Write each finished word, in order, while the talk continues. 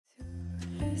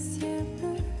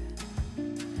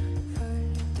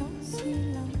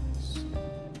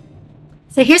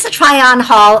So here's a try-on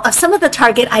haul of some of the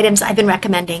Target items I've been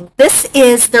recommending. This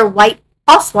is their white,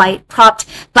 off-white cropped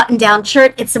button-down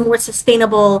shirt. It's a more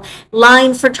sustainable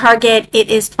line for Target. It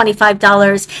is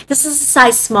 $25. This is a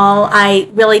size small. I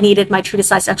really needed my true to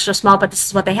size extra small, but this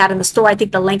is what they had in the store. I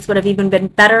think the length would have even been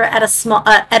better at a small,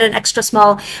 at an extra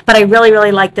small, but I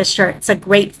really like this shirt. It's a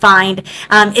great find.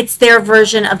 It's their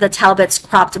version of the Talbot's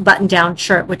cropped button-down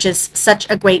shirt, which is such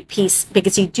a great piece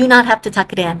because you do not have to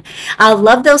tuck it in. I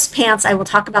love those pants. I will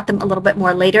talk about them a little bit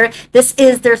more later. This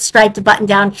is their striped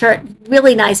button-down shirt.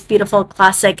 Really nice, beautiful,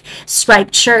 classic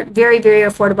striped shirt. Very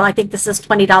affordable. I think this is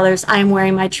 $20. I am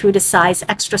wearing my true to size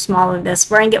extra small in this,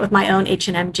 wearing it with my own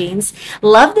H&M jeans.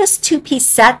 Love this two-piece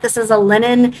set. This is a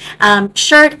linen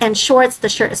shirt and shorts. The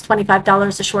shirt is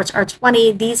 $25. The shorts are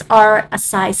 $20. These are a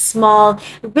size small.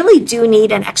 You really do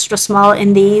need an extra small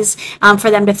in these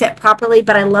for them to fit properly,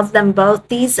 but I love them both.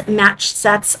 These matched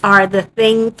sets are the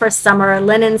thing for summer.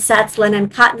 Linen sets, linen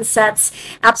cotton sets.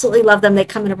 Absolutely love them. They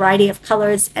come in a variety of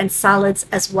colors and solids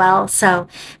as well. So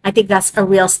I think that's a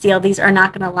real steal. These are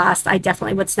not going to last. I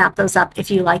definitely would snap those up if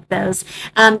you like those.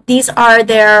 These are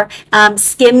their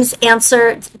Skims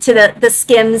answer to the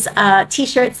Skims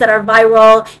t-shirts that are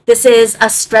viral. This is a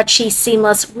stretchy,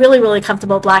 seamless, really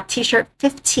comfortable black t-shirt.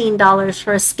 $15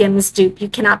 for a Skims dupe. You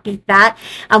cannot beat that.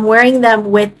 I'm wearing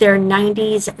them with their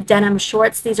 90s denim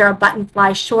shorts. These are a button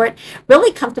fly short.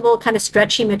 Really comfortable, kind of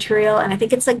stretchy material, and I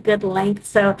think it's a good length.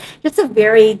 So just a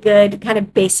very good kind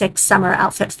of basic summer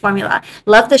outfit formula.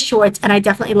 Love the shorts, and I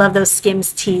definitely love those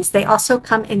Skims tees. They also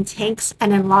come in tanks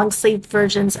and in long sleeve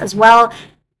versions as well.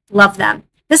 Love them.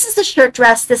 This is the shirt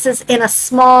dress. This is in a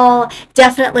small.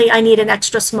 Definitely I need an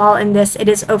extra small in this. It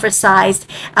is oversized.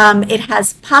 It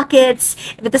has pockets,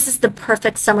 but this is the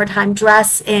perfect summertime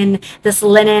dress in this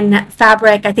linen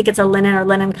fabric. I think it's a linen or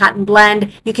linen cotton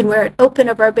blend. You can wear it open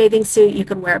over a bathing suit. You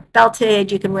can wear it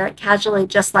belted. You can wear it casually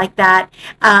just like that.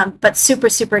 But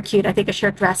super cute. I think a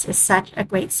shirt dress is such a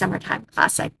great summertime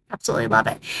classic. Absolutely love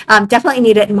it. Definitely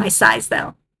need it in my size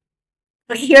though.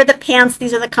 But here are the pants.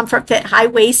 These are the Comfort Fit high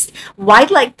waist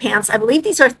wide leg pants. I believe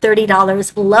these are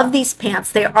 $30. Love these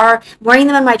pants. They are wearing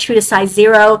them in my true to size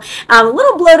 0. A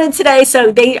little bloated today,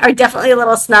 so they are definitely a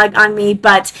little snug on me,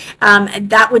 but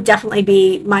that would definitely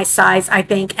be my size, I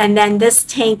think. And then this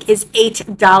tank is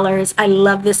 $8. I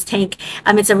love this tank.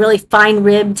 It's a really fine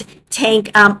ribbed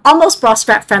tank, almost bra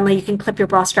strap friendly. You can clip your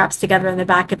bra straps together in the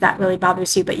back if that really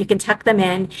bothers you, but you can tuck them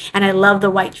in, and I love the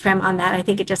white trim on that. I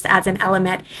think it just adds an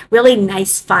element. Really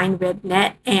nice fine rib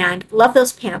knit, and love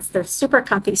those pants. They're super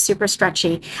comfy, super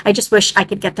stretchy. I just wish I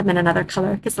could get them in another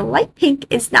color because the light pink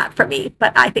is not for me,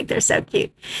 but I think they're so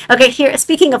cute. Okay, here,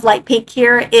 speaking of light pink,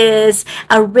 here is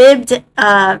a ribbed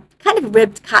kind of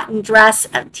ribbed cotton dress,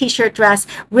 t-shirt dress.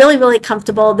 Really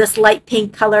comfortable. This light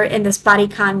pink color in this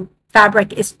bodycon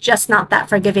fabric is just not that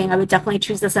forgiving. I would definitely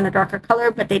choose this in a darker color,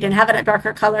 but they didn't have it a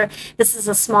darker color. This is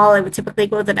a small. I would typically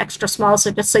go with an extra small, so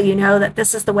just so you know that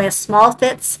this is the way a small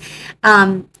fits.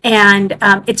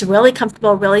 It's really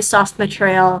comfortable, really soft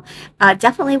material.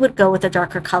 Definitely would go with a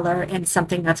darker color in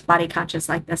something that's body conscious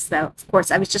like this, though. Of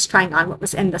course, I was just trying on what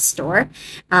was in the store.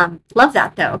 Love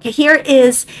that, though. Okay, here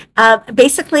is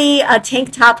basically a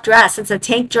tank top dress. It's a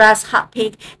tank dress, hot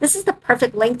pink. This is the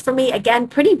perfect length for me. Again,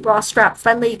 pretty bra strap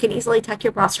friendly. You can easily tuck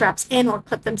your bra straps in or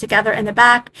clip them together in the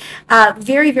back.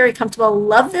 Very comfortable.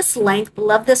 Love this length.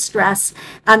 Love this dress.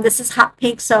 This is hot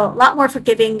pink, so a lot more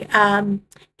forgiving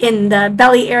in the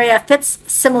belly area. Fits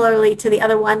similarly to the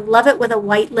other one. Love it with a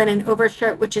white linen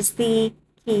overshirt, which is the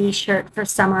key shirt for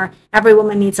summer. Every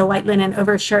woman needs a white linen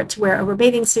overshirt to wear over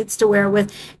bathing suits, to wear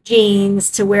with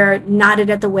jeans, to wear knotted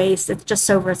at the waist. It's just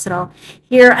so versatile.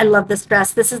 Here, I love this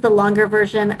dress. This is the longer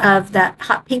version of that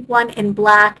hot pink one in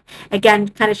black. Again,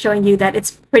 kind of showing you that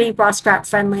it's pretty bra strap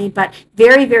friendly, but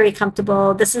very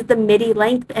comfortable. This is the midi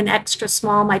length and extra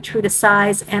small, my true to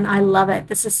size, and I love it.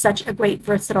 This is such a great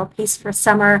versatile piece for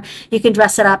summer. You can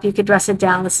dress it up, you can dress it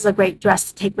down. This is a great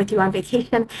dress to take with you on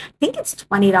vacation. I think it's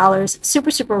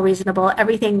 $20. Super reasonable.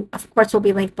 Everything, of course, will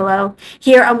be linked below.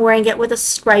 Here, I'm wearing it with a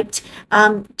striped,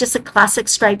 just a classic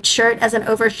striped shirt as an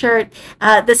overshirt.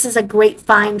 This is a great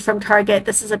find from Target.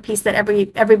 This is a piece that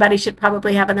everybody should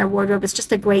probably have in their wardrobe. It's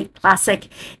just a great classic,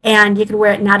 and you can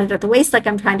wear it knotted at the waist like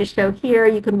I'm trying to show here.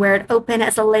 You can wear it open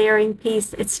as a layering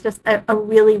piece. It's just a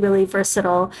really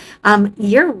versatile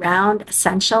year-round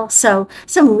essential. So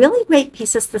some really great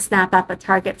pieces to snap up at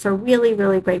Target for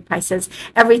really great prices.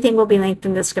 Everything will be linked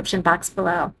in the description box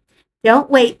below.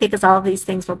 Don't wait, because all of these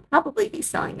things will probably be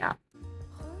selling out.